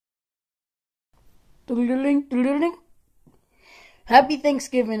Happy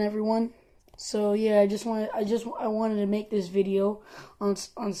Thanksgiving, everyone. So yeah, I wanted to make this video on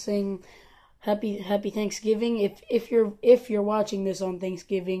saying happy Thanksgiving. If you're watching this on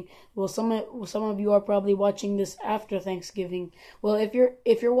Thanksgiving, well, some of you are probably watching this after Thanksgiving. Well,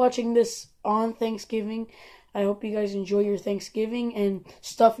 if you're watching this on Thanksgiving, I hope you guys enjoy your Thanksgiving and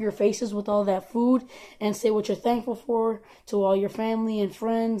stuff your faces with all that food and say what you're thankful for to all your family and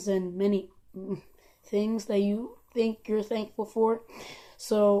friends and many things that you think you're thankful for.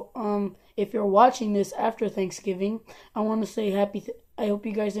 So, if you're watching this after Thanksgiving, I want to say I hope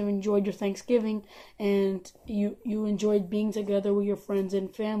you guys have enjoyed your Thanksgiving and you enjoyed being together with your friends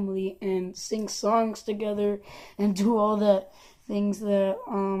and family and sing songs together and do all the things that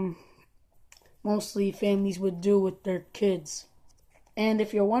mostly families would do with their kids. And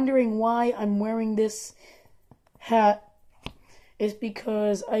if you're wondering why I'm wearing this hat, it's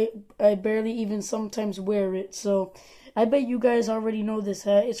because I barely even sometimes wear it. So I bet you guys already know this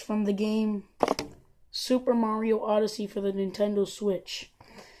hat. It's from the game Super Mario Odyssey for the Nintendo Switch.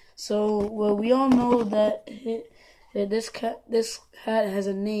 So, well, we all know that this hat has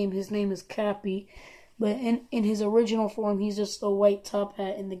a name. His name is Cappy. But in his original form, he's just a white top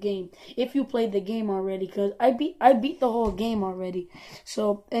hat in the game. If you played the game already, because I beat the whole game already.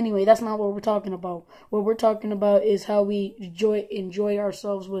 So anyway, that's not what we're talking about. What we're talking about is how we enjoy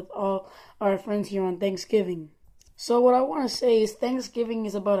ourselves with all our friends here on Thanksgiving. So what I want to say is Thanksgiving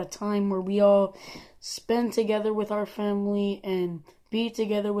is about a time where we all spend together with our family and be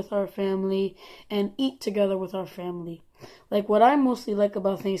together with our family and eat together with our family. Like, what I mostly like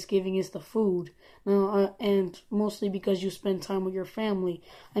about Thanksgiving is the food. And mostly because you spend time with your family.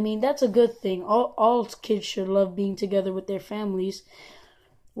 I mean, that's a good thing. All kids should love being together with their families.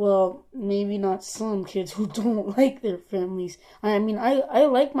 Well, maybe not some kids who don't like their families. I mean, I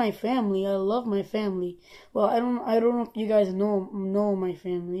like my family. I love my family. Well, I don't know if you guys know my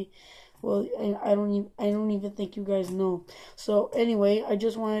family. Well, I don't even think you guys know. So anyway, I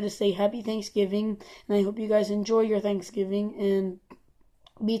just wanted to say happy Thanksgiving, and I hope you guys enjoy your Thanksgiving and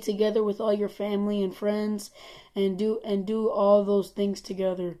be together with all your family and friends and do all those things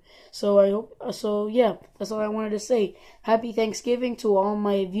together. So yeah, that's all I wanted to say. Happy Thanksgiving to all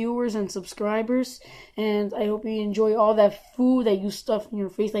my viewers and subscribers, and I hope you enjoy all that food that you stuff in your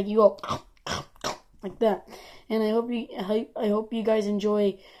face, like you go like that. And I hope you guys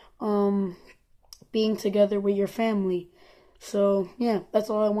enjoy being together with your family. So yeah, that's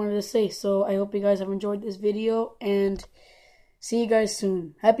all I wanted to say. So I hope you guys have enjoyed this video, and see you guys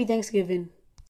soon. Happy Thanksgiving.